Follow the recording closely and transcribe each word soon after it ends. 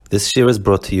This year is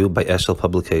brought to you by Eshel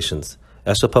Publications.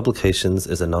 Eshel Publications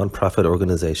is a non-profit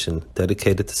organization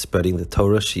dedicated to spreading the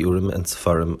Torah, Shiurim, and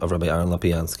Sefarim of Rabbi Aaron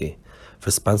Lapiansky. For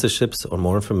sponsorships or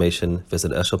more information,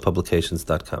 visit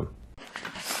eshelpublications.com.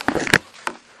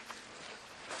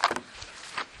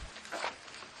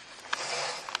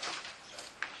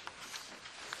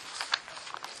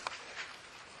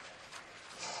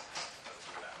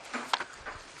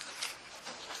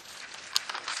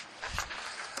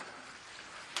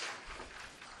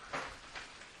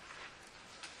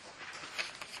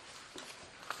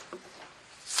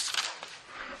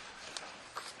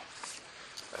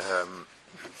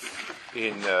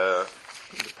 In the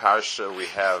parsha we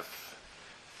have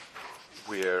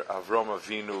where Avram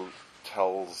Avinu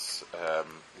tells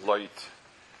Lot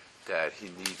that he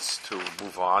needs to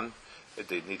move on, that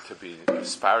they need to be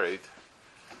married.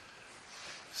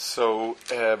 So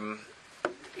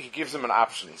he gives him an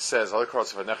option. He says, so it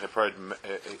says, and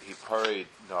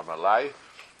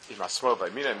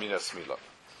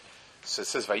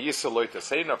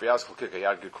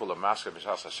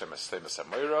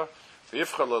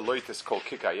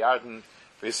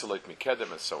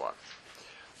so on.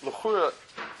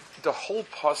 The whole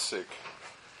pasuk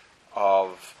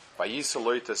of Vayisa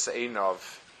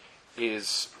Einov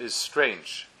is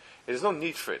strange. There's no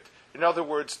need for it. In other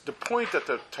words, the point that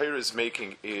the Torah is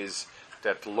making is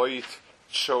that Lot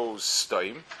chose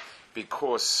Stoim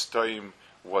because Stoim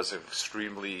was an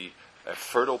extremely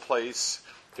fertile place.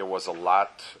 There was a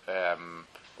lot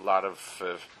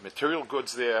of material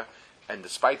goods there. And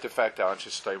despite the fact that Anshe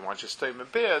Stoim in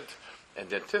bed, and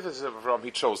the antithesis of Avram,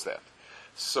 he chose that.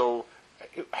 So,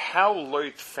 how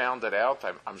Lot found that out,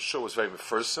 I'm sure it was very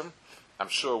mefursum. I'm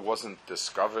sure it wasn't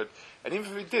discovered. And even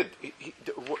if he did,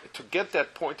 to get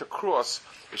that point across,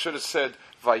 he should have said,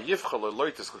 "Vayivcha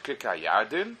Lot es kukika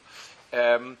yardin,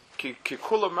 ki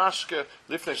kula mashke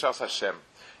lifnei shas Hashem."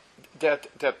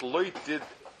 That Lot did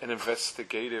an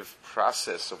investigative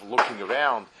process of looking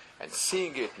around and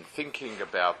seeing it and thinking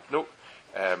about,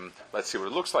 let's see what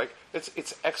it looks like.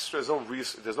 It's extra. There's no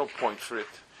reason. There's no point for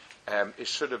it. It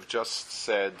should have just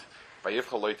said,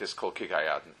 "Vayivcha Lot es kol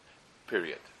kikayadin."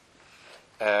 Period.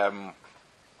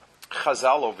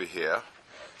 Chazal over here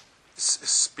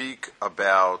speak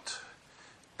about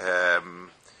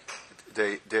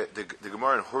the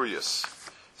Gemara in Hurrius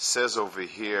says over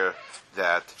here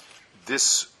that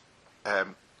this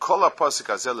kol hapasuk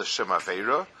hazeh l'shem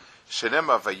aveira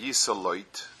shenema vayisa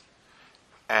Lot.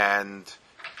 And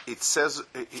it says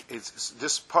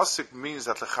this pasuk means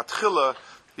that lechatchila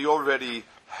he already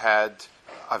had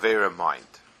Aveira in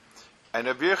mind, and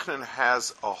Rabbi Yochanan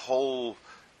has a whole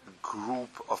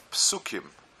group of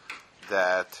psukim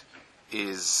that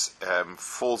is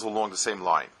falls along the same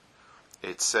line.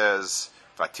 It says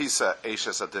Vatisa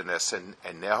Eishes Adones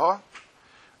Eneho,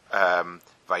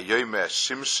 Vayomer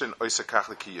Shimshon Oisakach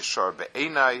Leki Yeshar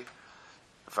Be'enai,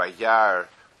 Vayar.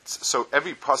 So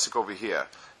every pasuk over here.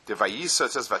 The Vayisa,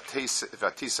 it says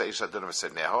Vatisa Isha Dunam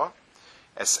Seneho.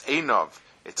 Es Einov,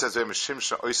 it says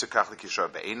Shimsha Oisakach Likishar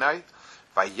Be'enai.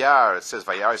 Vayar, it says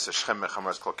Vayar is a Shem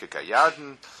Mechamas Kol Kikar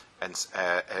Yarden, and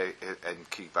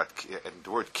the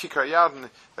word Kikar Yarden,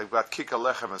 like about Kikar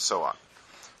Lechem, and so on.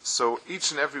 So each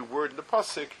and every word in the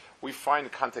pasuk we find the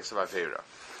context of Avera,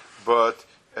 but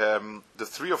the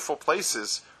 3 or 4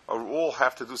 places all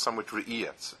have to do some with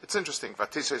Re'iyah. It's interesting.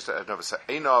 Vatisa Isha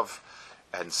Einov,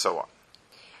 and so on.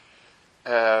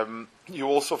 You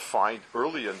also find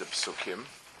early in the Psukim,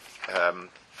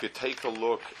 if you take a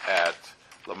look at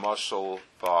Lamashal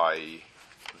by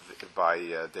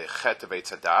the Chet of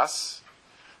Eitz Hadas,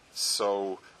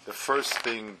 so the first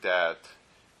thing that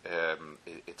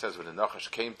it says when the Nachash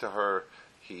came to her,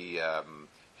 he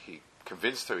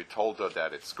convinced her, he told her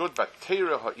that it's good, but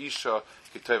Teira Ha'isha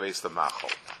Kiteves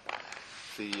Lamachol.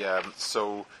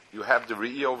 So you have the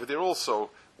Re'iyah over there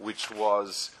also, which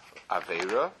was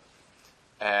Aveira.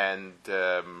 And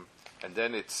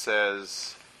then it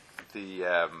says the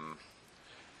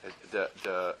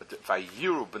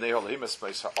Vayiru b'nei Elohim es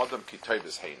meisa Adam ki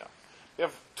toivus heina. We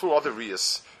have 2 other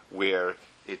riyas where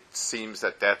it seems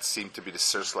that seemed to be the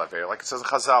Sirsla Aveira, like it says in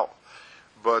Chazal.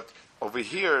 But over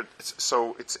here,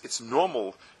 it's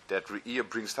normal that Re'iyah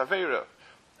brings Taveira.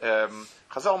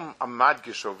 Chazal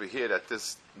Amadgish over here that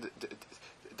this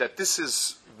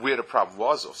is where the problem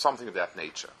was, or something of that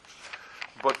nature.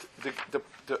 But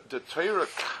the Torah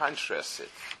contrasts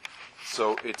it.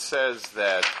 So it says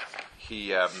that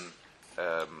he it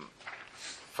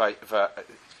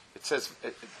says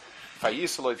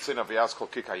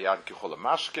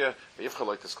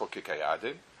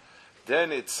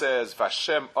then it says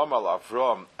Vashem Amal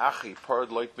Avram Achi Parad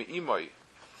Loit Me'imoy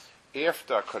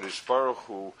after Kadosh Baruch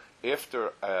Hu,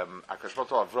 after Akash Baruch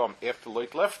Hu Avram, after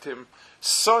Lot left him,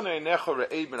 Sonei Necho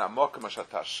Re'ei Ben Amokim Asher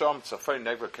Tasham Tzafei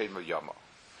Negva Kein Yama.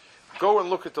 Go and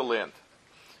look at the land.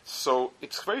 So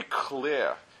it's very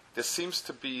clear. There seems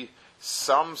to be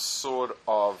some sort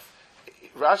of.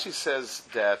 Rashi says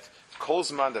that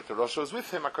Kolzman, that the Rosh was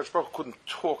with him, Akash Baruch Hu couldn't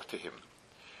talk to him,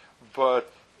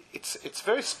 but it's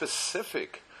very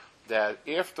specific that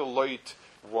after Lot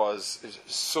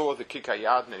saw the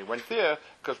Kikayad and he went there,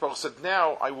 Akash Baruch Hu said,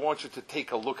 "Now I want you to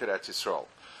take a look at Eretz Yisrael."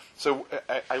 So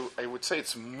I would say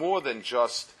it's more than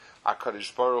just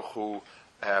Akash Baruch Hu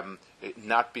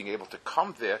not being able to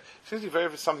come there. It seems to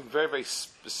be something very, very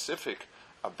specific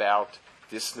about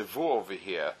this nevuah over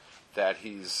here that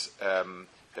he's telling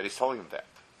him that.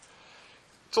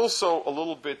 It's also a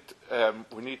little bit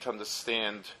we need to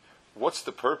understand what's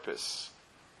the purpose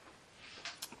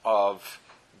of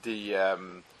this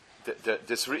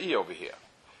re'i over here.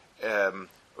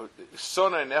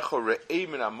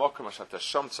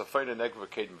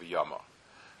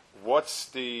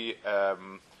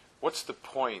 What's the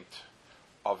point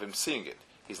of him seeing it?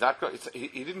 He's not going.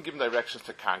 He didn't give him directions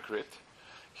to conquer it.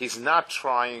 He's not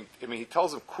trying. I mean, he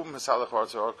tells him kum hasalach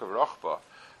rochba,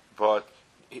 but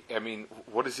I mean,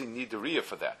 what does he need the riyah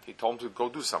for that? He told him to go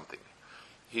do something.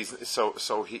 The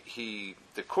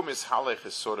kum halach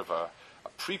is sort of a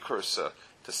precursor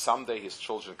to someday his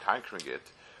children conquering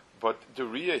it, but the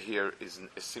riyah here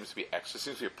seems to be extra.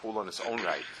 Seems to be a pool on its own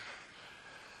right.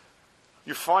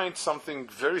 You find something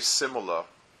very similar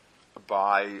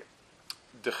by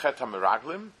the Chet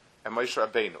HaMeraglim and Moshe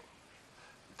Rabbeinu.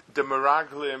 The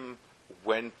Meraglim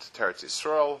went to Eretz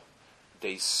Yisrael.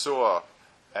 They saw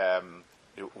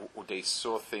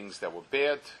things that were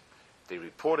bad. They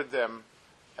reported them.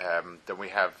 Then we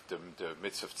have the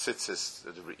mitzvah of tzitzis,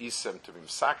 the re'isem to be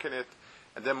msak in it.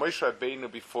 And then Moshe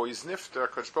Rabbeinu, before he's nifter,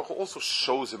 Kadosh Baruch Hu also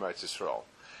shows him Eretz Yisrael.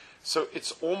 So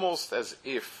it's almost as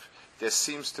if there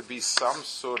seems to be some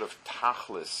sort of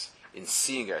tachlis in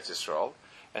seeing Eretz Yisrael.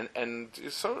 And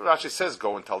so Rashi says,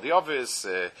 go and tell the obvious.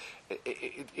 It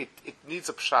needs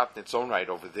a pshat in its own right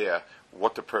over there,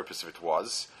 what the purpose of it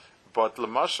was. But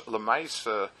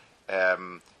Lamaisa,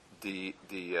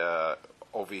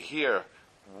 over here,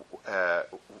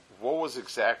 what was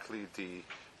exactly the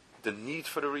need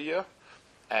for the riyah,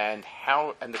 and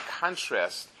the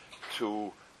contrast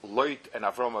to Lot and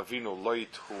Avram Avinu,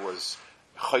 Lot who was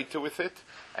chayte with it,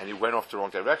 and he went off the wrong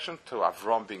direction, to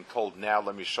Avram being told, now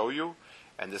let me show you.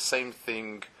 And the same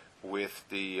thing with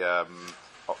the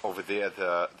over there,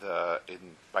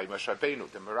 by Moshe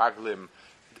Rabbeinu, the Meraglim.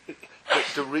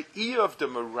 The re'iyah of the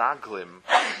Meraglim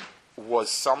was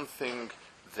something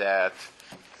that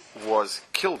was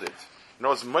killed it. In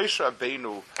other words, Moshe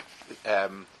Rabbeinu,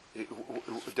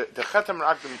 the Chet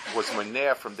HaMeraglim was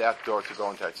moneh from that door to go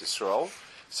into Eretz Yisrael.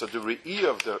 So the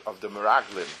re'iyah of the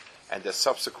Meraglim and the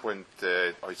subsequent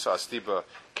Oitza Stiba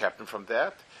kept him from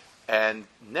that. And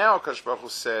now Akash Baruch Hu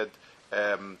said,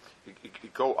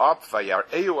 go up,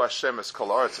 Vayar'eu Hashem es kol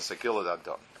haaretz as a gilad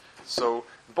adam. So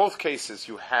in both cases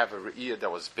you have a re'iyah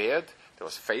that was bad, that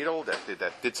was fatal,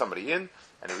 that did somebody in,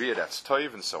 and a re'iyah that's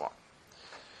toiv, and so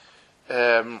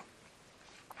on.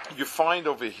 You find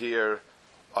over here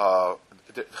the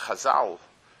Chazal,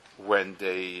 when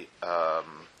they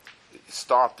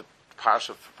start the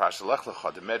Parsha Lech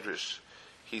Lecha, the Medrash,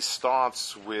 he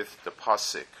starts with the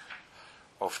pasuk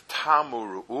of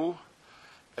Tamu.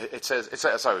 It says,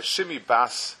 Shimi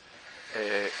Bas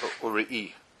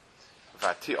Uri'i.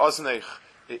 Vati Oznech.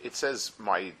 It says,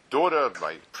 my daughter,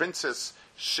 my princess,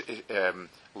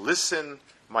 listen,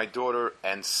 my daughter,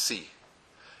 and see.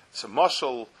 So,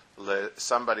 Mashal,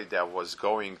 somebody that was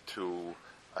going to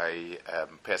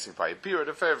passing by a beer,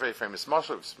 a very, very famous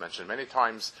Mashal, it's mentioned many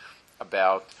times,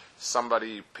 about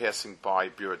somebody passing by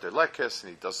Bira de Lekes, and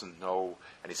he doesn't know,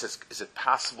 and he says, is it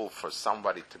possible for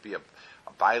somebody to be a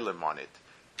bailim on it,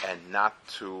 and not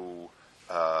to,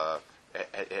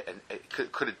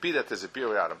 could it be that there's a beer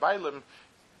without a bailim?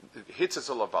 Hits us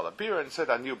all about a beer, and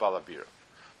said, I knew balabir.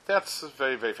 That's a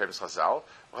very, very famous Chazal.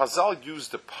 Chazal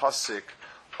used the pasuk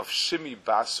of Shimi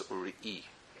Bas Uri'i.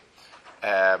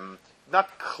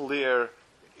 Not clear.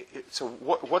 So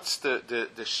what's the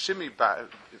Shimi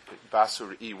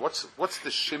Basuri? What's the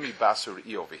Shimi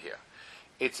Basuri over here?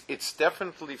 It's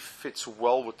definitely fits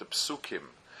well with the psukim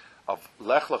of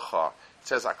Lech Lecha. It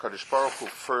says HaKadosh Baruch Hu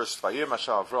first, Vayim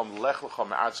Hashem Avram Lech Lecha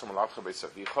me'atzum l'adcha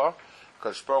b'tzavicha.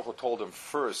 HaKadosh Baruch Hu told him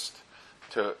first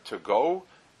to go,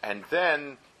 and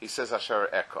then he says Asher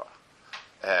Eka.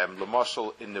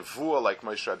 L'mashal in Nevuah like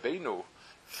Moshe Rabbeinu,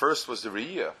 first was the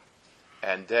Re'iyah,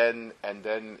 and then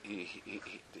he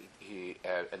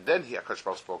Akash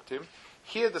Baruch spoke to him.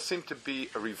 Here there seemed to be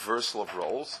a reversal of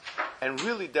roles, and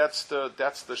really that's the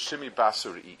Shimi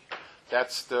Basuri.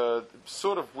 That's the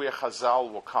sort of where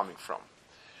Chazal were coming from.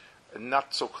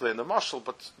 Not so clear in the mashal,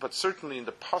 but certainly in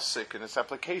the pasuk and its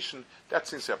application, that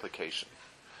seems the application.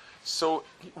 So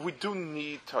we do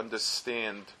need to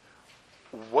understand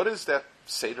what is that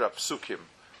Seder Psukim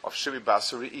of Shimi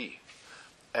Basuri.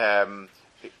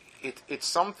 It's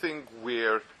something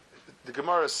where the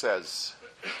Gemara says.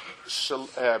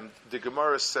 The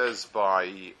Gemara says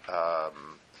by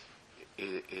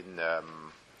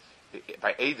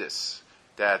Edis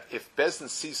that if Bezdin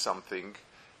sees something,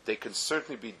 they can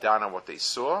certainly be done on what they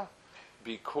saw,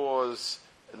 because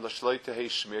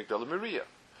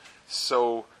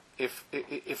so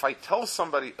if I tell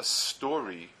somebody a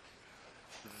story,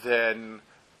 then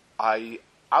I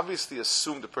obviously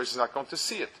assume the person is not going to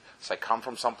see it. So I come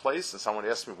from someplace and someone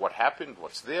asks me what happened,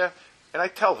 what's there, and I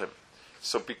tell him.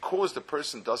 So because the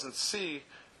person doesn't see,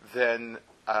 then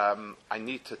I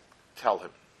need to tell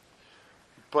him.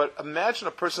 But imagine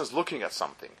a person is looking at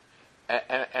something,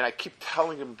 and I keep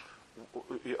telling him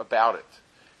about it.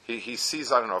 He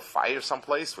sees, I don't know, a fire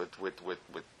someplace with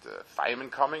firemen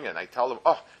coming, and I tell him,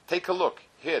 oh, take a look.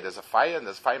 Here, there's a fire and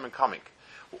there's firemen coming.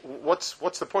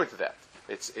 What's the point of that?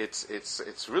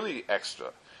 It's really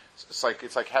extra.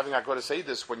 It's like having I got to say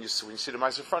this when you see the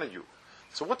mice in front of you.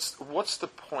 So what's the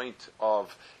point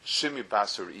of Shimi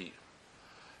Basuri?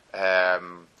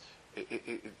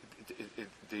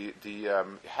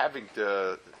 Having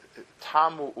the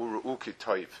Tamu Uruuki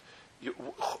Toiv.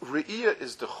 Re'iyah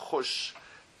is the chush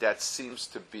that seems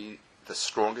to be the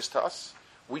strongest to us.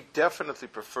 We definitely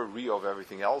prefer Re'iyah over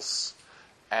everything else,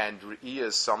 and Re'iyah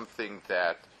is something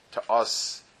that to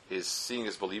us is seeing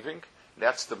is believing.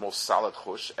 That's the most solid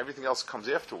chush. Everything else comes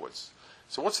afterwards.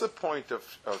 So what's the point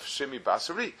of Shimi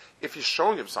Basari? If you're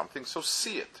showing him something, so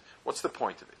see it. What's the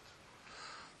point of it?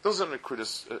 Those are the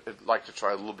critics I'd like to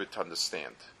try a little bit to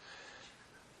understand.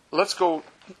 Let's go.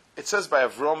 It says by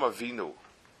Avram Avinu.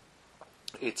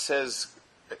 It says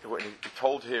when he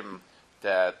told him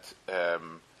that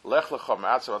Lech Lecha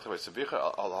ma'atzah v'tzavicha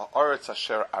al ha'aretz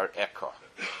asher ar'eka.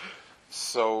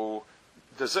 So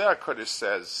the Zohar Kodesh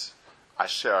says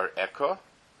asher ar'eka.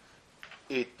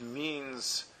 It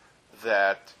means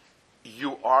that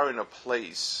you are in a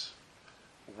place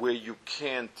where you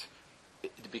can't,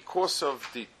 because of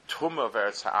the tumah of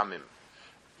Eretz Ha'amim,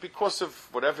 because of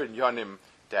whatever Yonim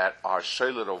that are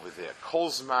shaylet over there.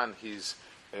 Kolzman, he's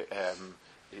in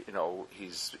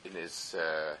his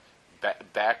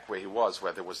back where he was,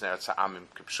 whether it was Eretz Ha'amim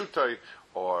Kipshutoi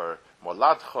or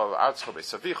Moladcha, Artzcha,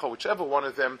 Besavicha, whichever one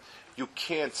of them, you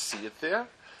can't see it there.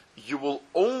 You will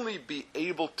only be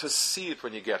able to see it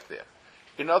when you get there.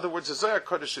 In other words, the Zohar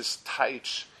Kodesh's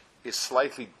taich is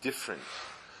slightly different.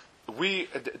 Rashi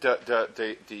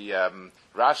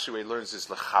learns is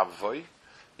lechavoi.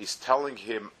 He's telling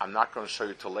him, "I'm not going to show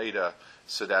you till later,"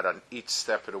 so that on each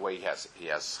step of the way he has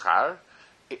schar.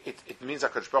 It means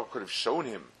that Kadosh Baruch Hu could have shown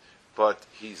him, but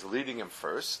he's leading him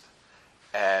first.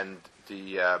 And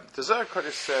the Zohar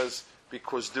Kodesh says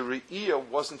because the Re'iyah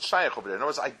wasn't shaykh over there. In other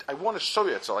words, I want to show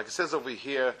you it. So, like it says over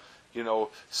here. So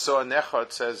Lecha,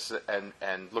 it says, and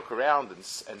look around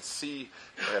and see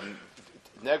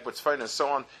Negbet's fine and so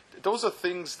on. Those are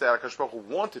things that Akash Baruch Hu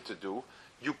wanted to do.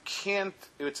 You can't.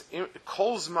 It's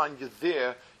Kolzman. You're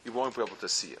there. You won't be able to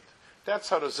see it. That's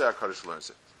how the Zohar Kodesh learns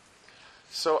it.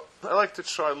 So I like to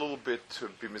try a little bit to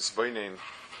be misbeinin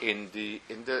in the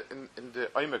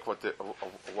Aimek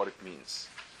what it means.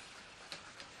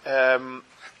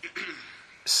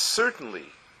 Certainly.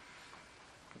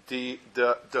 The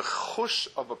chush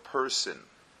of a person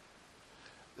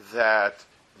that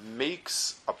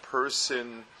makes a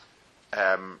person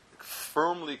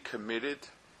firmly committed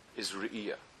is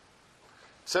Re'iyah. It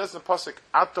says in the pasuk,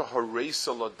 "Ata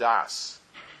hareisa lodas,"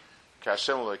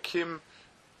 Kashem Elokim.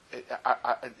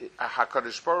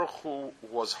 Hakadosh Baruch Hu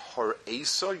was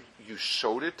hareisa. You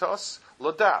showed it to us,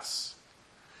 lodas.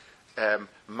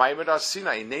 Maimed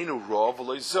asina inenu rav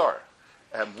loizar.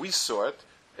 We saw it.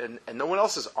 And no one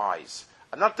else's eyes.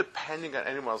 I'm not depending on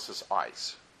anyone else's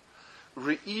eyes.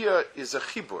 Re'iyah is a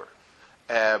chibur.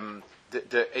 The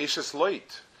Eishes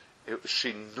Loit,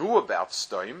 she knew about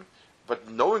Stoim, but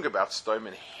knowing about Stoim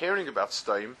and hearing about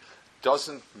Stoim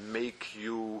doesn't make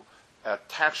you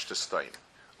attached to Stoim.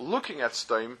 Looking at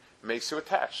Stoim makes you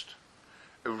attached.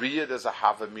 Re'iyah, there's a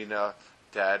havamina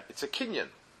that it's a kinyan.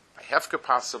 I have to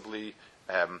possibly,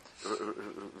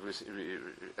 it's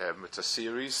a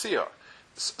series here.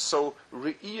 So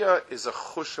Re'iyah is a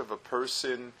chush of a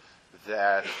person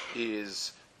that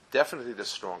is definitely the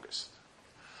strongest.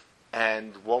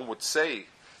 And one would say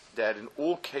that in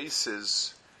all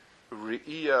cases,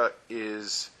 Re'iyah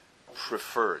is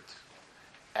preferred,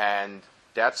 and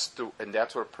that's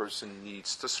what a person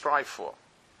needs to strive for.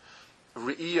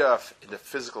 Re'iyah in the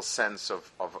physical sense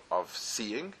of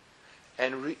seeing,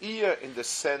 and Re'iyah in the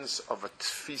sense of a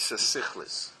tfisa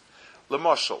sichlis.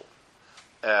 L'mashal,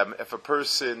 if a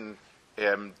person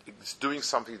is doing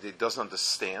something that he doesn't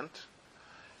understand,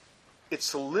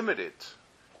 it's limited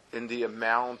in the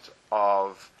amount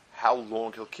of how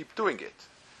long he'll keep doing it.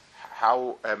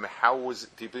 How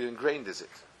deeply ingrained is it?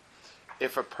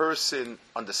 If a person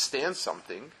understands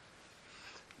something,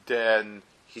 then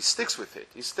he sticks with it.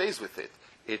 He stays with it.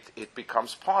 It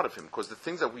becomes part of him, because the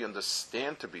things that we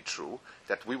understand to be true,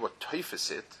 that we were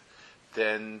teifes it,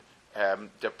 then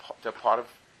they're part of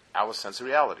our sense of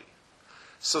reality.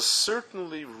 So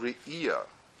certainly, Re'iyah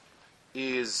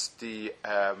is the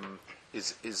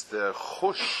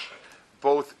chush,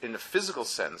 both in the physical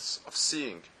sense of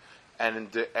seeing, and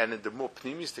in the more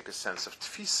pneumistic sense of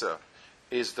tfisa,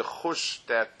 is the chush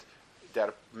that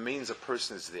means a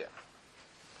person is there.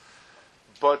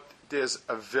 But there's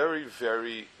a very,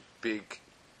 very big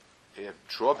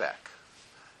drawback.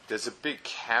 There's a big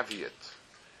caveat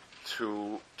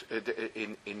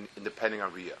in depending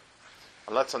on Riyah.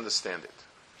 And let's understand it.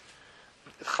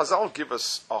 Chazal give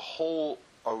us a whole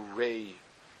array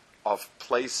of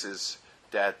places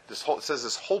that it says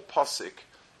this whole pasuk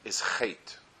is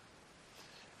chait.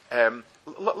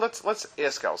 Let's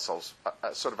ask ourselves,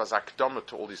 sort of as akdama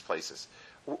to all these places.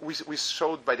 We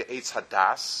showed by the Eitz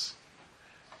Hadas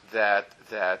that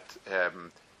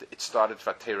it started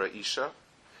Vatera Isha.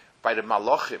 By the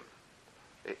Malachim,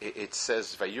 it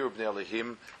says Vayir b'nei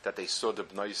Elohim that they saw the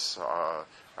b'nois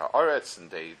Aretz and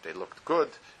they looked good.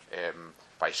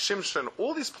 By Shimshon,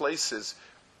 all these places,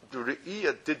 the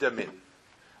Re'iyah did them in.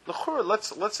 L'chura,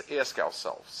 let's ask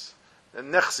ourselves.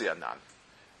 Nechzianan.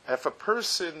 If a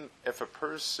person is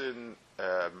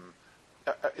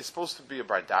supposed to be a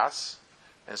bardas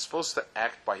and is supposed to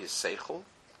act by his seichel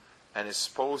and is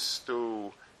supposed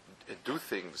to do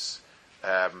things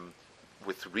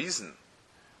with reason,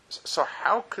 so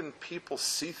how can people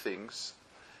see things,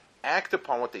 act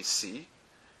upon what they see,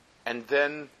 and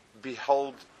then be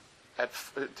held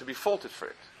to be faulted for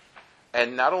it?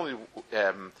 And not only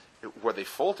were they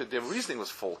faulted, their reasoning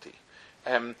was faulty.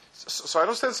 So I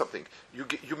understand something.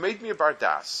 You made me a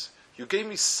bardas. You gave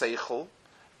me seichel,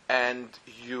 and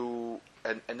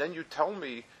then you tell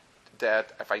me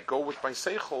that if I go with my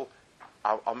seichel,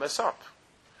 I'll mess up.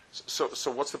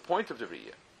 So what's the point of the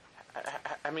riyah?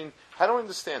 I mean, how do I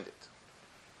understand it?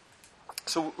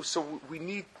 So we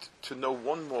need to know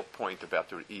one more point about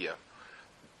the riyah.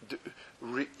 The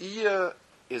riyah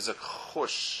is a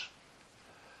chush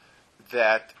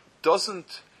that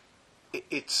doesn't.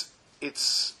 It's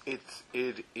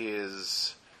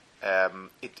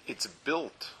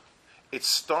built. It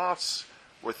starts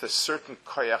with a certain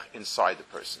koyach inside the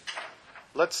person.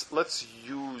 Let's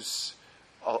use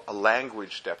a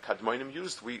language that Kadmonim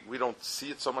used. We don't see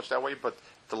it so much that way, but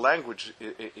the language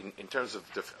in terms of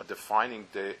defining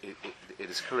it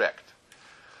is correct.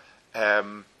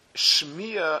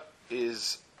 Shmiya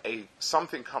is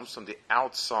something comes from the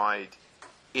outside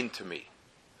into me.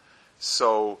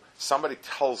 So somebody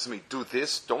tells me, do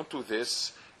this, don't do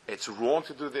this, it's wrong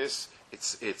to do this,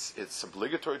 it's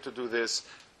obligatory to do this.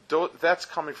 That's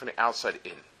coming from the outside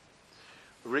in.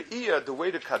 Re'iyah, the way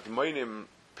the Kadmonim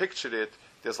pictured it,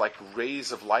 there's like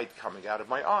rays of light coming out of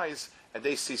my eyes, and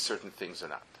they see certain things or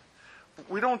not.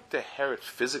 We don't deherit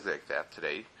physically like that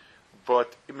today,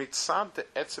 but mitzad the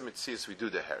etzem mitzias we do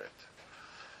deherit.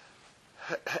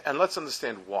 And let's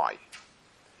understand why.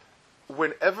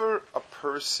 Whenever a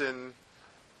person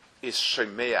is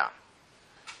shemea,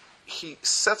 he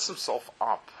sets himself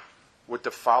up with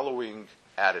the following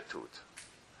attitude: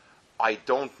 I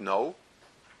don't know,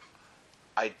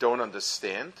 I don't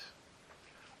understand,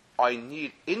 I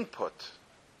need input,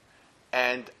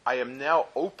 and I am now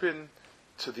open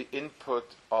to the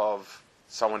input of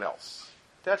someone else.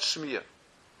 That's shemiyah.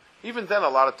 Even then, a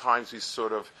lot of times we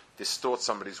sort of distort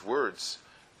somebody's words,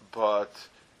 but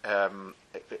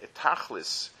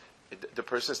tachlis, the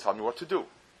person is telling me what to do.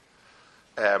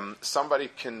 Somebody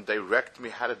can direct me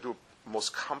how to do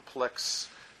most complex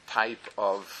type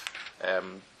of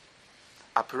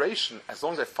operation. As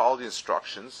long as I follow the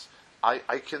instructions,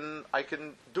 I can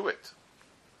do it.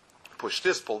 Push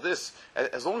this, pull this.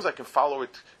 As long as I can follow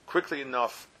it quickly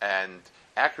enough and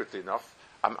accurately enough,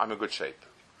 I'm in good shape.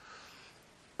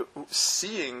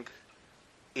 Seeing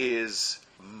is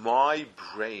my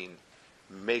brain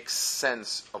makes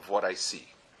sense of what I see.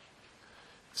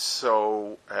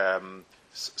 So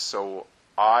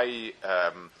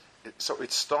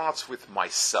it starts with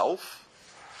myself,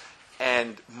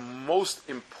 And most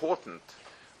important,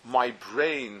 my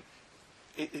brain,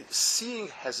 seeing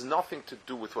has nothing to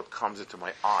do with what comes into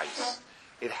my eyes.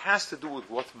 It has to do with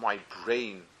what my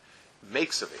brain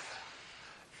makes of it.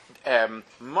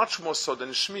 Much more so than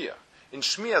in Shmiya. In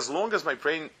Shmiya, as long as my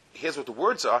brain hears what the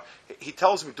words are, he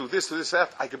tells me, do this,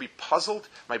 that, I could be puzzled,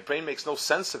 my brain makes no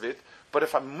sense of it, but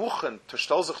if I'm muchen to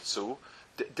stel sich zu,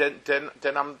 then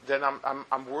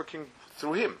I'm working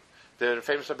through him. The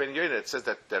famous Rabbeinu Yoina, it says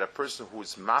that a person who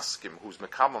is maskim, who's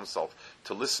mekam himself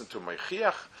to listen to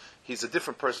Meichiach, he's a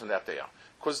different person that they are.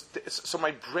 So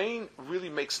my brain really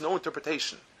makes no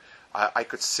interpretation. I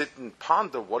could sit and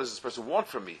ponder, what does this person want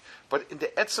from me? But in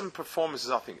the etzem performance is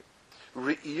nothing.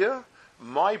 Re'iyah,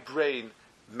 my brain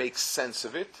makes sense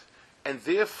of it, and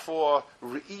therefore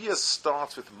Re'iyah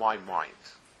starts with my mind.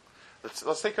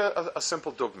 Let's take a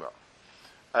simple dogma.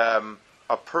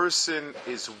 A person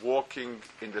is walking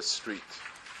in the street,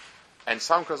 and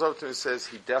someone comes over to him and says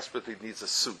he desperately needs a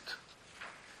suit.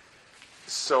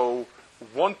 So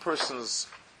one person's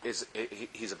he's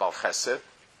a Baal Chesed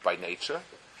by nature,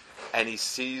 and he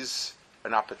sees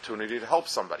an opportunity to help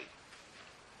somebody.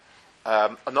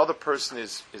 Another person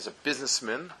is a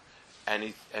businessman, and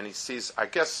he sees, I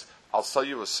guess I'll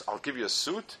give you a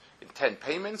suit in 10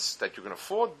 payments that you can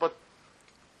afford, but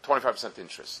 25%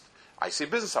 interest. I see a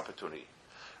business opportunity.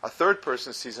 A third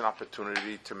person sees an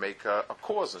opportunity to make a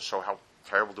cause and show how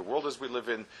terrible the world is we live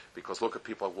in, because look at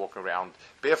people walking around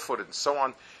barefooted and so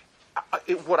on.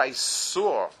 What I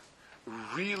saw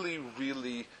really,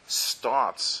 really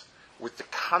starts with the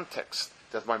context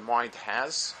that my mind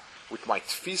has, with my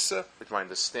tfisa, with my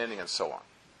understanding, and so on.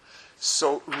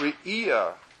 So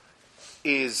Re'iyah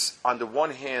is, on the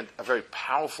one hand, a very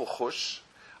powerful chush.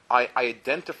 I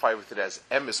identify with it as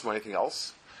emes more than anything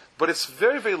else, but it's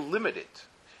very, very limited.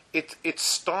 It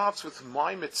starts with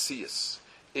my metzias.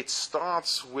 It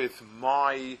starts with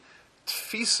my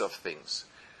tfisa of things.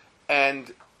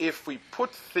 And if we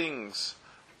put things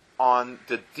on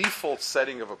the default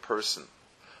setting of a person,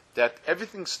 that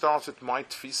everything starts with my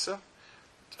tfisa,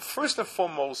 first and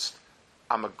foremost,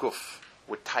 I'm a guf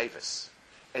with taivas.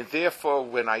 And therefore,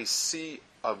 when I see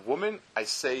a woman, I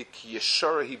say, ki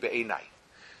yeshara hi be'enai.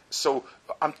 So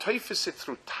I'm taifas it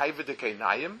through taiva de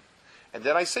keinayim, and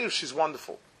then I say, she's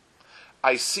wonderful.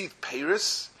 I see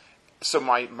Paris, so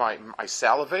I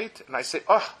salivate, and I say,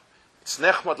 it's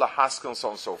nechmad lahaskel, and so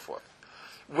on and so forth.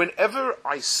 Whenever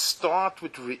I start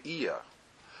with Re'iyah,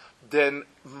 then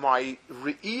my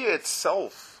Re'iyah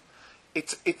itself,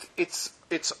 it's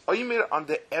oimer on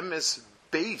the emes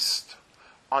based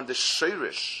on the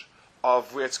sheirish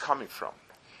of where it's coming from.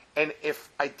 And if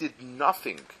I did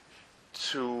nothing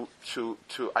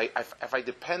if I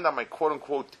depend on my quote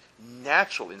unquote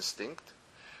natural instinct,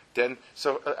 then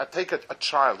I take a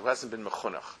child who hasn't been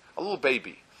mechunach, a little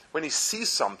baby. When he sees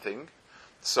something,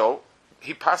 so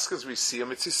he paskins, we see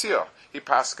him, it's isir. He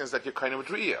paskins that you're kind of with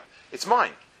Re'iyah. It's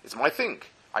mine. It's my thing.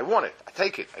 I want it. I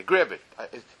take it. I grab it.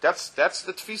 That's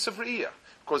the tfis of Re'iyah,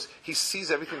 because he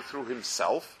sees everything through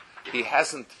himself. He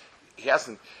hasn't.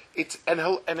 It's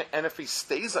and if he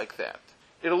stays like that,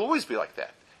 it'll always be like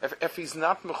that. If he's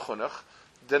not mechunach,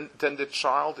 then the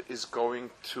child is going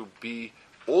to be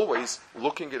always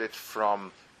looking at it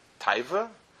from taiva,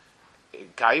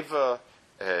 gaiva,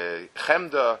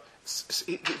 chemda.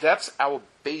 That's our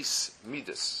base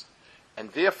midas,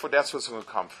 and therefore that's what's going to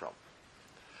come from.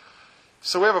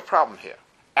 So we have a problem here.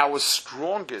 Our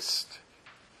strongest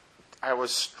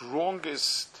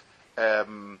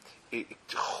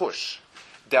chush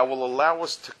that will allow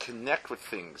us to connect with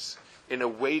things in a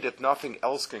way that nothing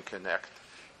else can connect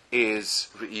is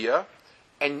Re'iyah,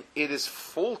 and it is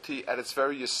faulty at its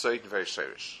very yesod and very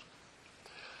shirish.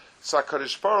 So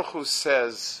HaKadosh Baruch Hu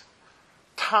says,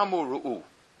 Tamu ru'u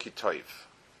kitoiv,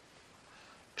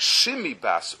 shimi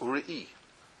bas ure'i.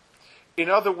 In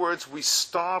other words, we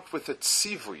start with a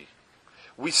tzivui.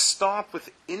 We start with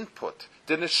input.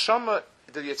 The neshama,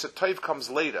 the Yetzirah comes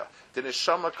later. The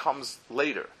neshama comes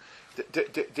later.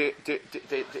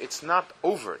 It's not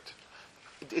overt.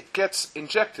 It gets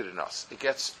injected in us.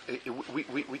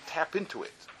 We tap into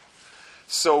it.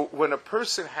 So when a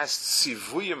person has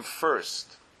tzivuyim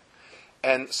first,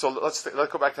 and so let's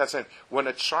go back to that saying, when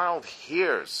a child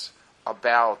hears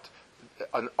about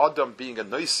an Adam being a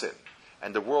noisin,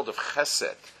 and the world of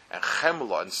chesed, and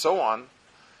chemla, and so on,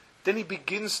 then he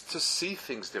begins to see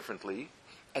things differently.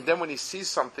 And then when he sees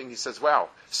something, he says, wow,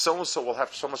 so-and-so will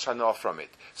have so much hana from it.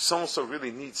 So-and-so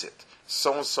really needs it.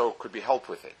 So-and-so could be helped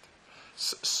with it.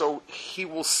 So he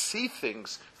will see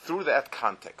things through that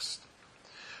context.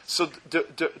 So the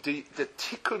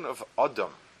tikkun of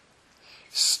Adam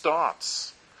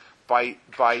starts by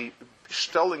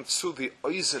stelling zu the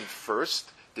Eisen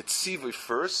first, the Tzivui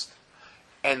first,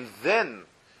 and then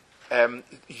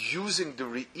using the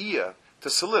Re'iyah to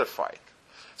solidify it.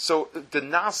 So the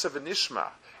Nasa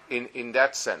v'Nishma, in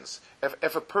that sense,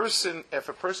 if a person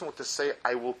were to say,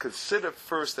 I will consider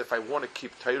first if I want to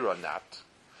keep Torah or not,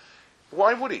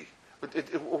 why would he?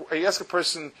 I ask a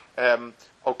person,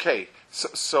 okay,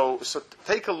 so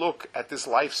take a look at this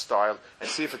lifestyle and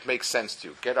see if it makes sense to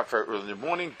you. Get up very early in the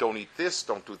morning, don't eat this,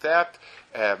 don't do that.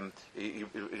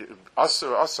 Asa,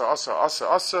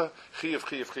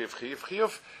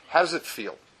 chiyuv. How does it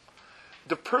feel?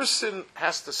 The person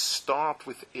has to start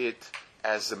with it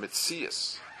as a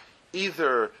mitzias.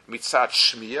 Either mitzat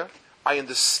shmiya, I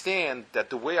understand that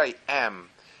the way I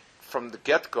am from the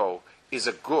get-go is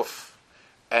a guf,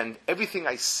 and everything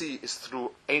I see is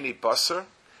through Eini Basar,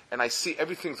 and I see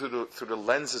everything through the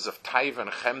lenses of Taiva and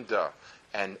Chemda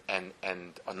and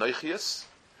Anoichias,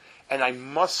 and I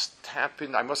must tap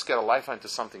in, I must get a lifeline to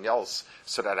something else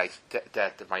so that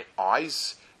that my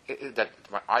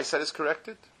eyesight is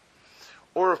corrected.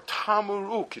 Or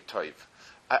Tamuru Kitoiv.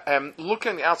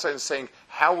 Looking outside and saying,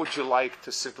 how would you like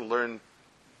to sit and learn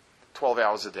 12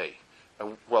 hours a day?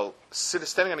 Well,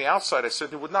 standing on the outside, I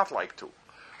certainly would not like to.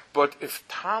 But if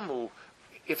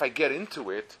I get into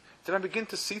it, then I begin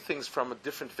to see things from a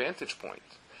different vantage point.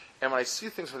 And when I see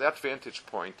things from that vantage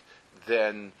point,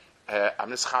 then I'm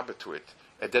nischaber to it.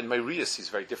 And then my Riyah sees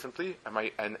very differently, and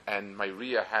my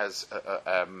Riyah has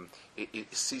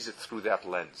it sees it through that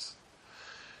lens.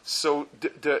 So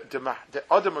the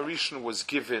Adam Arishan was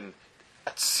given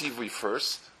at Tzivui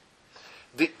first.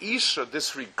 The Isha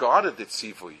disregarded the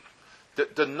Tzivui.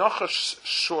 The Nachash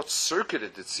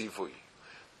short-circuited the Tzivui.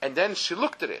 And then she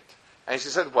looked at it, and she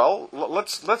said, well,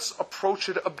 let's approach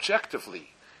it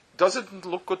objectively. Does it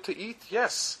look good to eat?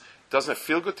 Yes. Doesn't it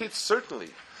feel good to eat?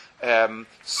 Certainly.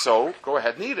 So go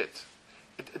ahead and eat it.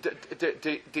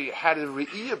 Had a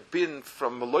Re'iyah been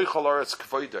from Meloich Halaretz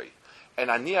Kvoidoi, and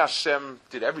Ani Hashem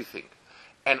did everything,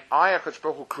 and I, HaKadosh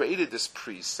Baruch Hu, created this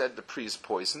priest, said the priest is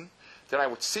poison, then I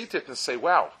would see it and say,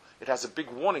 wow, it has a big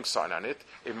warning sign on it,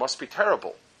 it must be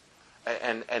terrible.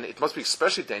 And it must be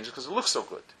especially dangerous because it looks so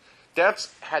good.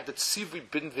 That's had the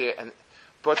tzivui been there,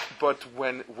 but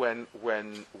when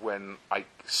I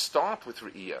start with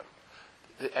Re'iyah,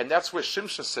 and that's where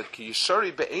Shimshon said, Ki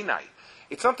yishari be'enai.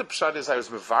 It's not the pshat as I was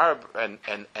mevarab and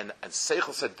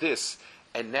Seichel said this,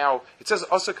 and now it says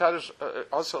also kaddish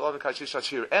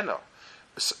achir ena.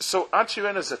 So achir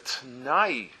ena is a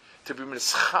t'nai to be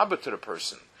mischaber to the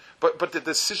person, but the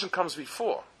decision comes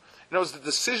before. You know, it's the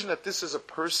decision that this is a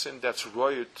person that's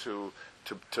royal to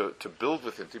build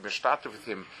with him, to be mishtat with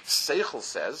him, Seichel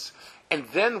says, and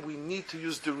then we need to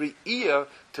use the Re'iyah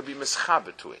to be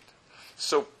mischaber to it.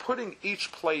 So putting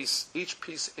each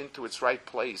piece into its right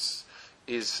place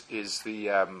is the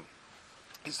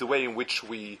way in which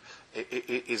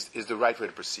is the right way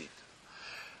to proceed.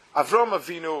 Avram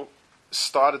Avinu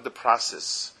started the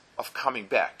process of coming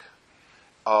back,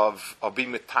 of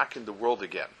being metak in the world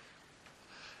again.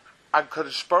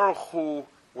 HaKadosh Baruch Hu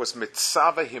was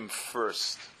mitzaveh him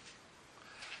first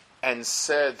and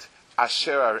said,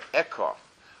 Asher ar eka,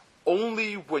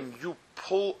 only when you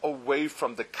pull away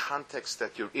from the context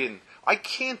that you're in. I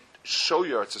can't show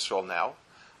you Eretz Yisrael now.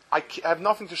 I have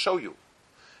nothing to show you.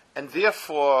 And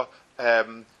therefore, I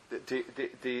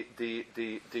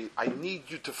need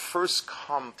you to first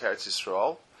come to Eretz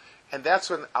Yisrael, and that's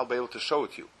when I'll be able to show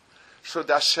it to you. So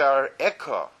the Asher ar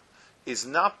eka is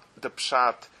not the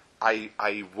pshat,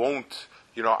 I won't,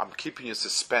 I'm keeping you in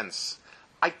suspense.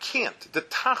 I can't. The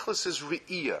tachlis is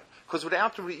Re'iyah. Because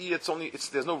without the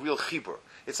Re'iyah, there's no real chibur.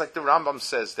 It's like the Rambam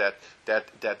says that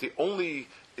the only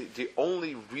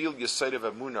real Yesod of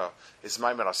Emunah is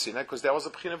Maimer Asina, because that was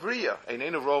a P'chin of Re'iyah.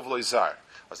 Einenu Rov Lo Izar.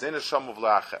 Einenu Sham of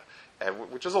Lecha.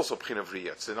 Which is also a P'chin of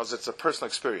Re'iyah. It's a personal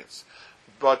experience.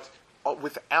 But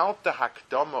without the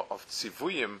Hakdama of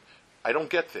Tzivuyim, I don't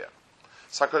get there.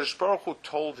 So HaKadosh Baruch Hu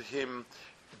told him,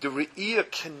 the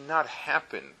Re'iyah cannot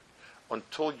happen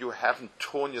until you haven't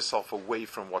torn yourself away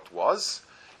from what was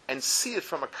and see it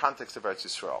from a context of Eretz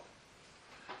Yisrael.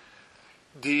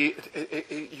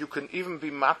 You can even be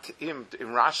mat'im in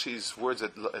Rashi's words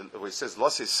where he says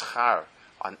Los Ischar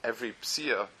on every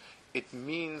psia. It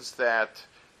means that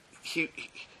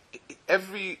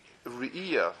every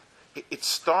Re'iyah, it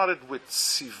started with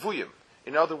Sivuyim.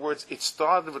 In other words, it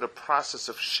started with a process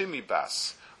of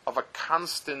shimibas, of a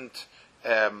constant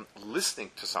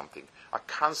listening to something, a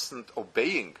constant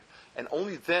obeying, and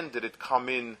only then did it come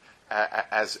in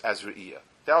as Re'iyah.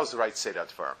 That was the right Seder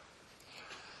Dvarim.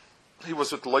 He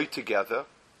was with Lech together.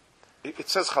 It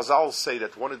says, Chazal say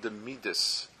that one of the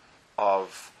midas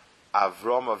of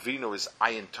Avram Avinu is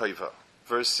Ayin Toiva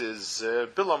versus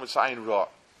Bilam is Ayin Ra.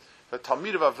 The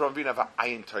Talmid of Avram Avinu have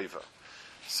Ayin Toiva.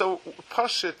 So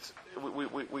Pashit,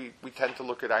 we tend to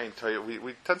look at Ayin Toiva.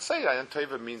 We tend to say Ayin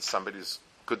Toiva means somebody who's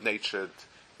good-natured,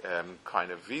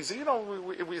 kind of easy.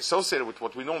 We associate it with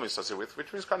what we normally associate with,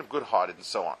 which means kind of good-hearted and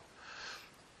so on.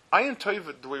 Ayin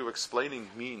Toiva, the way we're explaining,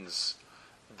 means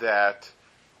that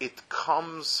it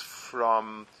comes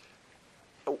from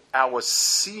our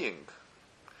seeing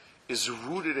is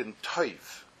rooted in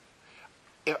Toiv.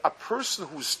 If a person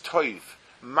who's Toiv,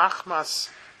 machmas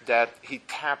that he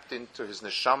tapped into his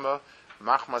neshama,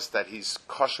 machmas that he's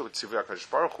kosher with Tzivui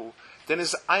HaKadosh Baruch Hu, then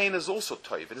his ayin is also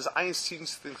Toiv, and his ayin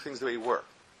sees things the way they were.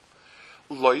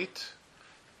 Loit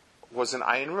was an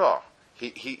ayin ra.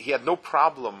 He had no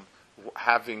problem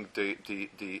having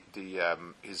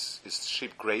his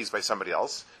sheep grazed by somebody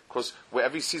else, because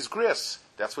wherever he sees grass,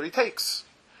 that's what he takes.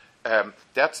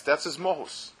 That's his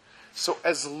mohus. So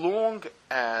as long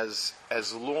as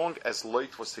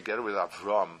Lot was together with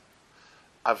Avram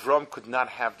could not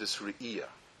have this re'iyah,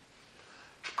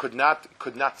 could not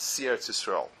see Eretz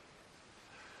Yisrael.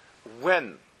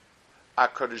 When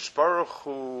HaKadosh Baruch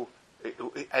Hu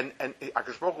and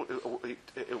HaKadosh Baruch Hu,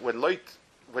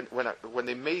 when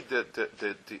they made the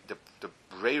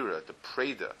breira, the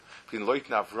preda between Lot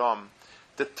and Avram,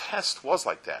 the test was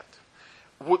like that.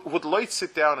 Would Lot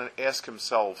sit down and ask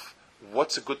himself,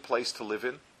 what's a good place to live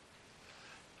in,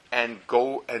 and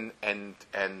go and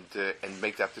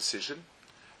make that decision?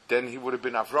 Then he would have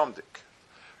been Avramdik.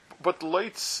 But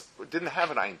Lot didn't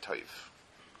have an Ayin Toiv,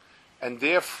 and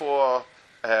therefore,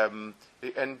 I'm in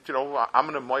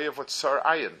a moyev with Sar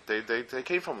Ayin. They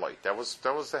came from Lot. That was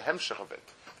the hemshech of it.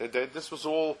 This was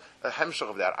all a hemshech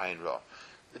of that Ayin Ra.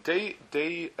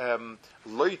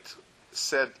 Lot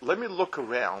said, let me look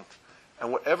around,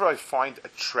 and whatever I find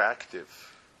attractive,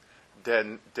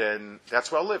 then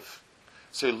that's where I live.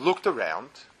 So he looked around,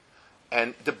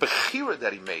 and the bechira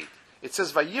that he made, it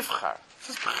says vayivchar. It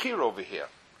says bechira over here.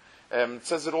 It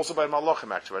says it also by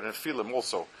Malachim, actually, and Philim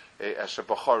also, Asher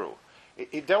Bacharu.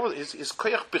 That was his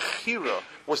koyach bechira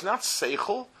was not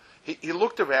seichel. He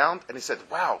looked around and he said,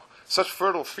 "Wow, such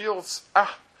fertile fields!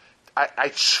 I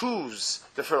choose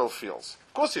the fertile fields.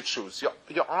 Of course, you choose.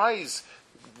 Your eyes,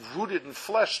 rooted in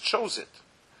flesh, chose it.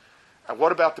 And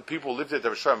what about the people who lived there? They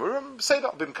were showing. Say that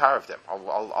I'll be mekar of them.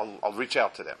 I'll reach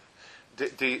out to them. There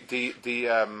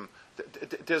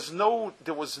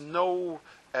was no.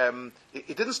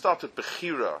 It didn't start with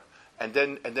bechira and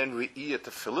then re'iyah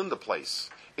to fill in the place.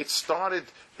 It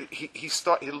started. He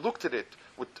looked at it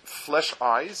with flesh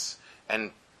eyes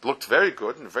and looked very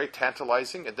good and very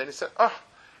tantalizing. And then he said,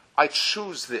 I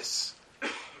choose this.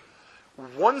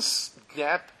 Once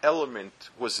that element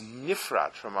was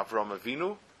nifrat from Avram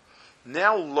Avinu,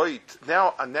 now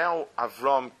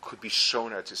Avram could be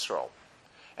shown at Yisrael.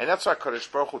 And that's why Kadosh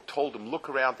Baruch Hu told him, look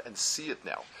around and see it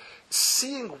now.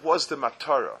 Seeing was the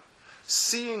matara.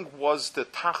 Seeing was the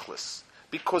tachlis.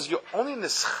 Because you're only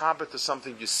neschabet to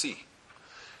something you see.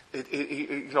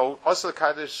 Asal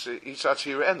Kaddish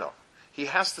Ishachi Re'ena. He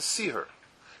has to see her.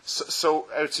 So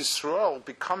Eretz Yisrael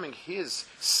becoming his,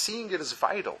 seeing it is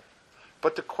vital.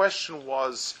 But the question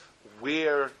was,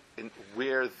 where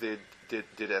did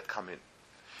that come in?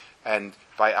 And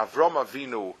by Avram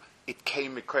Avinu, it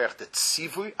came mikoyach the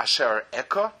tzivui asher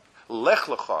eka lech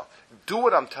lecha. Do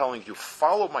what I'm telling you.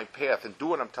 Follow my path and do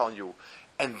what I'm telling you,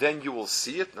 and then you will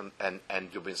see it and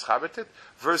you'll be inchabeted.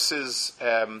 Versus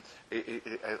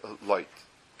light.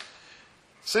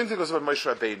 Same thing goes about Moshe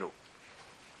Rabbeinu.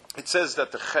 It says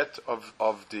that the chet of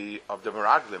the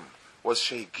Meraglim was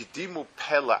shehigdimu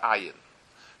pela ayin.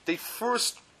 They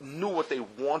first knew what they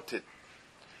wanted,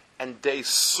 and they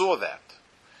saw that.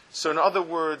 So, in other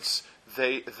words,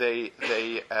 they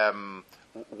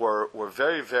were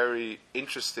very, very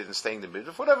interested in staying in the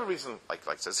middle for whatever reason. Like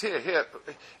it says here,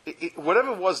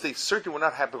 whatever it was, they certainly were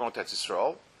not happy going to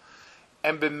Yisrael,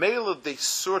 and b'meila they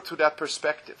saw to that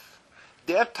perspective.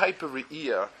 That type of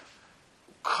re'iyah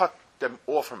cut them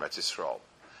off from Eretz Yisrael.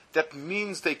 That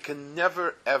means they can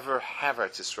never ever have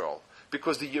Eretz Yisrael,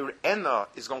 because the Yerena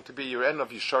is going to be Yerena of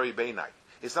Yishari Beinai.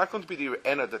 It's not going to be the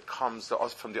Yerena that comes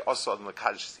from the Asad and the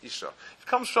Kaddish Isha. It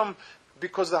comes from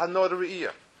because of the Hanor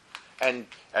Re'iyah. And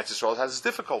Eretz Yisrael has its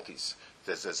difficulties.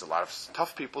 There's a lot of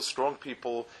tough people, strong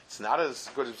people. It's not as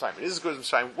good as Mitzrayim. It is as good as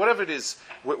Mitzrayim. Whatever it is,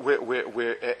 we're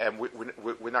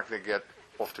not going to get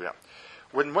off to that.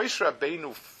 When Moshe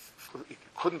Rabbeinu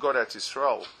couldn't go to Eretz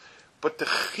Yisrael, but the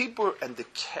chibur and the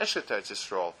keshet to Eretz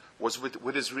Yisrael was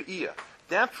with his re'iyah.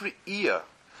 That re'iyah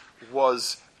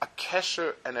was a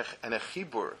kesher and a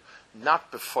chibur, not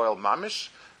befoil mamish,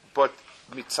 but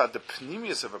mitzad the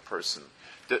pnimius of a person,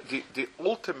 the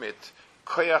ultimate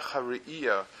koyach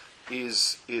hariyah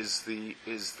is the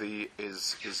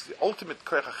ultimate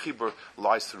koyach hachibur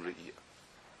lies through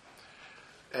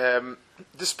reiyah.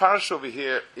 This parasha over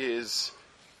here is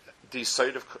the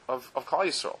side of Klal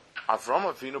Yisrael. Avram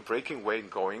Avinu breaking away and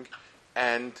going,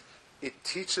 and it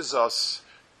teaches us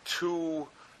two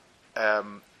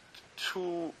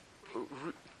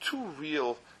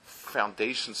real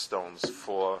foundation stones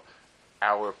for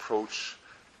our approach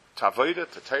to Avodah,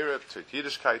 to Torah, to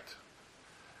Yiddishkeit.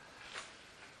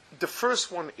 The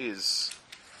first one is,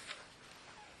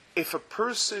 if a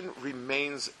person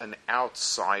remains an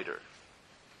outsider,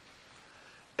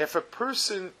 if a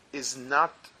person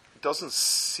doesn't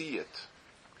see it,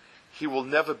 he will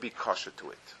never be kosher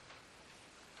to it.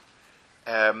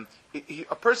 A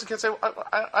person can say,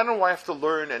 I don't know why I have to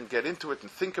learn and get into it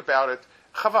and think about it.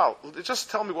 Chaval, just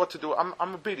tell me what to do. I'm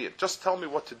obedient. Just tell me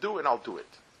what to do and I'll do it.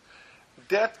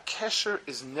 That kesher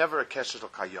is never a kesher to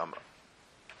kayama.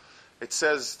 It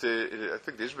says, I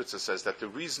think the Ishbitzer says that the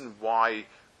reason why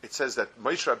it says that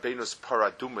Moshe Rabbeinu's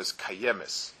paraduma is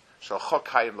kayemes, shal chok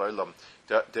hayim lo'olam,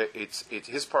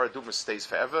 his paraduma stays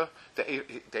forever, the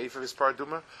Eif of his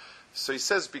paraduma. So he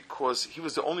says because he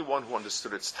was the only one who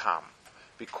understood its tam.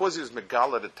 Because he was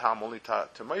megala the tam only to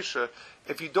Moshe,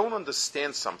 if you don't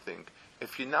understand something,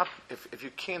 if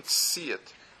you can't see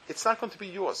it, it's not going to be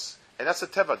yours. And that's a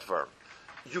teva dvar.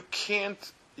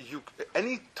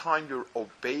 Any time you're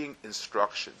obeying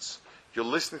instructions, you're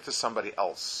listening to somebody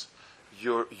else.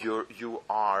 You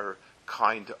are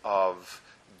kind of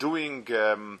doing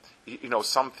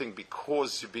something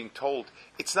because you're being told.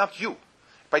 It's not you.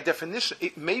 By definition,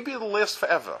 maybe it'll last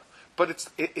forever, but it's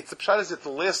the pshat is it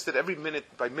lasted every minute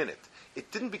by minute. It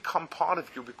didn't become part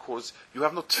of you because you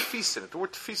have no tfisa in it. The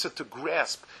word tfisa, to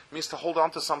grasp, means to hold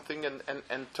on to something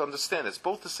and to understand. It's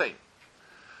both the same.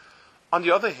 On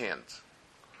the other hand,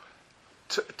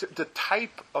 the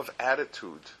type of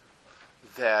attitude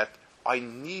that I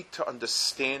need to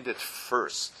understand it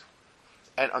first,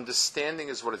 and understanding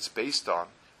is what it's based on,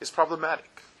 is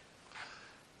problematic.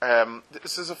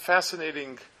 There's a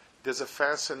fascinating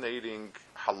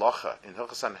halacha in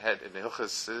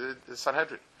Hilchas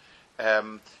Sanhedrin.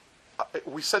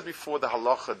 We said before the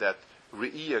halacha that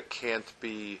Re'iyah can't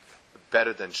be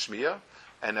better than Shmiya,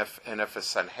 and if a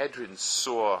Sanhedrin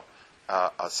saw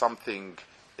something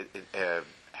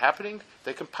happening,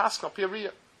 they can pass on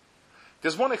Re'iyah.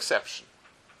 There's one exception,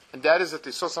 and that is that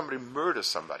they saw somebody murder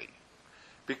somebody,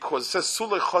 because it says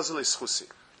Sulei Chazel Ischusi.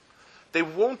 They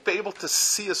won't be able to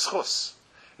see a schus.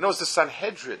 You know, the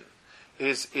Sanhedrin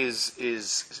the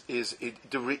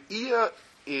Re'iyah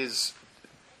is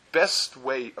best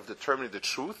way of determining the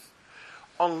truth,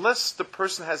 unless the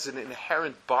person has an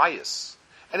inherent bias,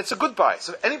 and it's a good bias.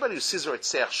 So anybody who sees a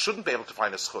Reitzach shouldn't be able to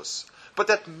find a schus, but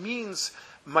that means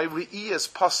my Re'iyah is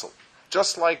puzzle,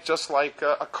 just like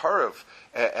a karev,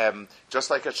 just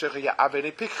like a shechiyah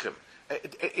aveni pikchim.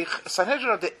 Sanhedrin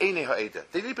are the einei ha'eda.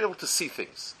 They need to be able to see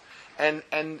things. And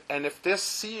if their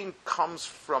seeing comes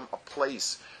from a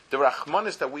place, the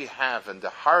rachmanis that we have and the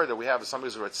har that we have as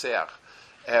somebody's Reitzach,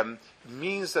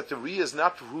 means that the Re'iyah is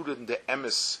not rooted in the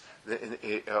emes,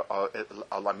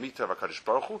 alamita of HaKadosh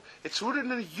Baruch Hu. It's rooted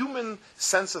in a human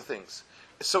sense of things.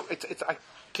 So I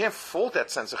can't fault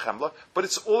that sense of chemla, but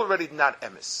it's already not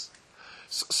emes.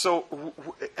 So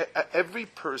every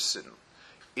person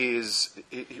is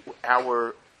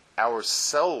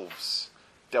ourselves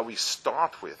that we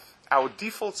start with. Our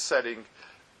default setting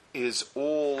is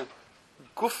all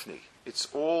gufni. It's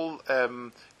all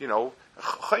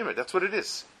chaymer. That's what it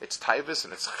is. It's taivus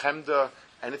and it's chemda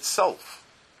and it's self.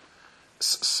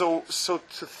 So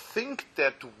to think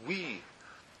that we,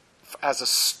 as a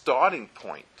starting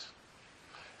point,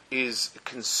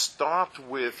 can start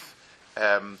with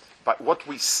but what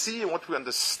we see and what we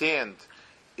understand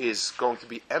is going to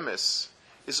be emes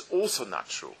is also not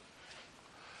true.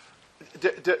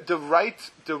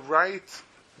 The right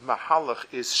mahalach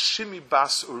is shimi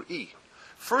bas uri.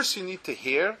 First you need to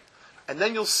hear, and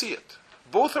then you'll see it.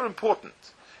 Both are important.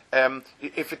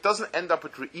 If it doesn't end up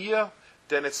with re'iyah,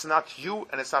 then it's not you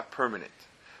and it's not permanent.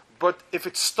 But if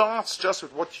it starts just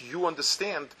with what you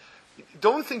understand, the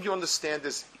only thing you understand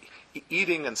is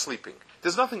eating and sleeping.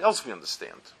 There's nothing else we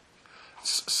understand.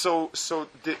 So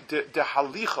the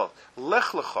halicha, Lech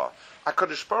Lecha,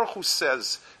 HaKadosh Baruch Hu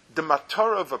says the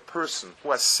matar of a person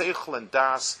who has seichel and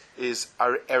das is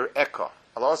eka,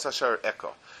 Allah Asher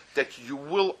eka, that you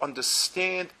will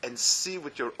understand and see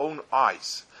with your own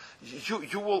eyes.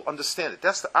 You will understand it.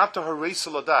 That's the Ata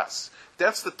Hareisel Das.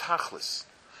 That's the Tachlis.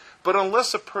 But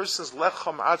unless a person's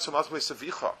Lecha Ma'atzum Atmei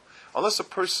Savicha, unless a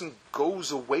person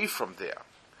goes away from there,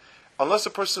 unless a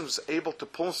person is able to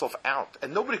pull himself out,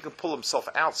 and nobody can pull himself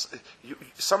out,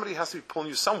 somebody has to be pulling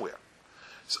you somewhere.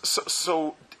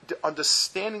 So the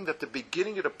understanding that the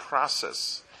beginning of the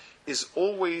process is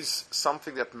always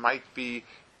something that might be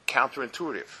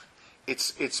counterintuitive.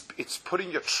 It's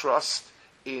putting your trust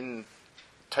in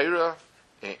Torah,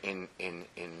 in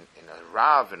a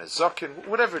Rav, in a Zaken,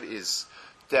 whatever it is,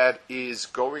 that is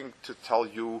going to tell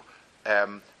you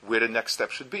where the next step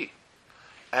should be.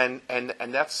 And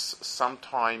that's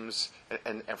sometimes,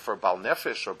 and for Bal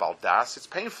Nefesh or Bal Das, it's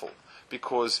painful,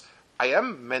 because I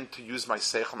am meant to use my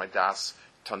Seichel, my Das,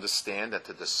 to understand and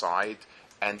to decide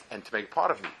and to make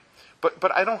part of me.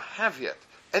 But I don't have yet.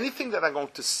 Anything that I'm going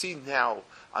to see now,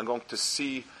 I'm going to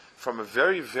see from a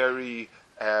very, very,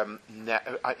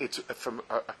 it's from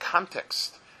a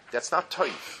context that's not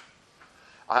toif.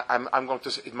 I'm going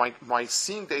to see, my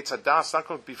seeing the Eitz Hadas is not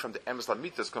going to be from the Emes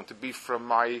Lamita, it's going to be from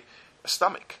my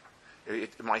stomach.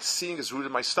 My seeing is rooted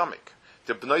in my stomach.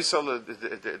 The B'nai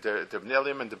the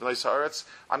B'nelim and the B'nai Haaretz,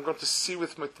 I'm going to see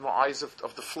with my eyes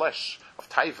of the flesh, of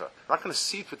Taiva. I'm not going to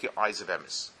see it with the eyes of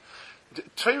Emes. The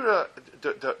Torah,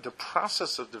 the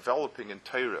process of developing in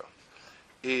Torah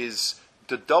is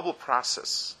the double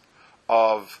process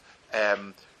of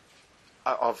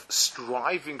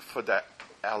striving for the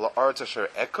Al-Aretz Asher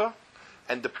Eka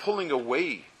and the pulling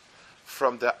away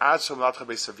from the Ad Somat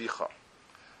Savicha.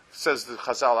 Says the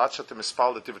Chazal, Achat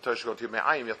Mispal that the Torah should go to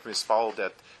Me'ayim, yet Mispal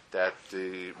that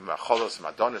the Macholos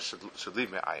Madonna should leave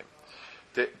Me'ayim.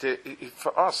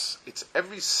 For us, it's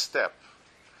every step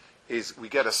is we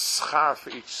get a schar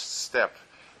for each step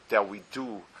that we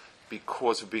do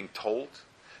because we're being told.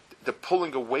 The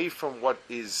pulling away from what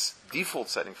is default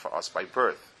setting for us by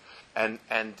birth, and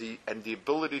the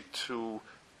ability to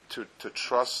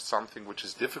trust something which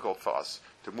is difficult for us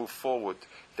to move forward.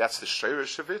 That's the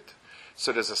shirish of it.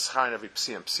 So there's a schar in every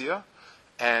psia psia,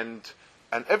 and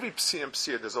every psia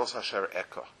psia there's also a shar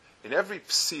eka. In every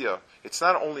psia, it's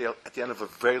not only at the end of a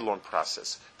very long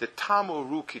process. The tamu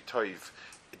ruki toiv,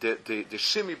 the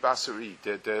shimi basari,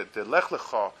 the lech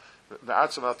lecha,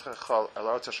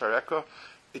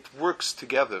 it works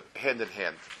together hand in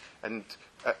hand. And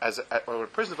when a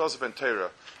person develops a Ben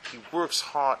Torah, he works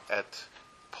hard at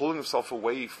pulling himself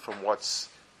away from what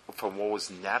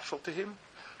was natural to him,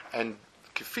 and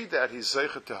kifid that he's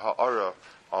zeicha to ha'ara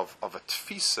of a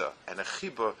tfisa and a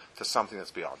chibah to something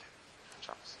that's beyond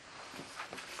him.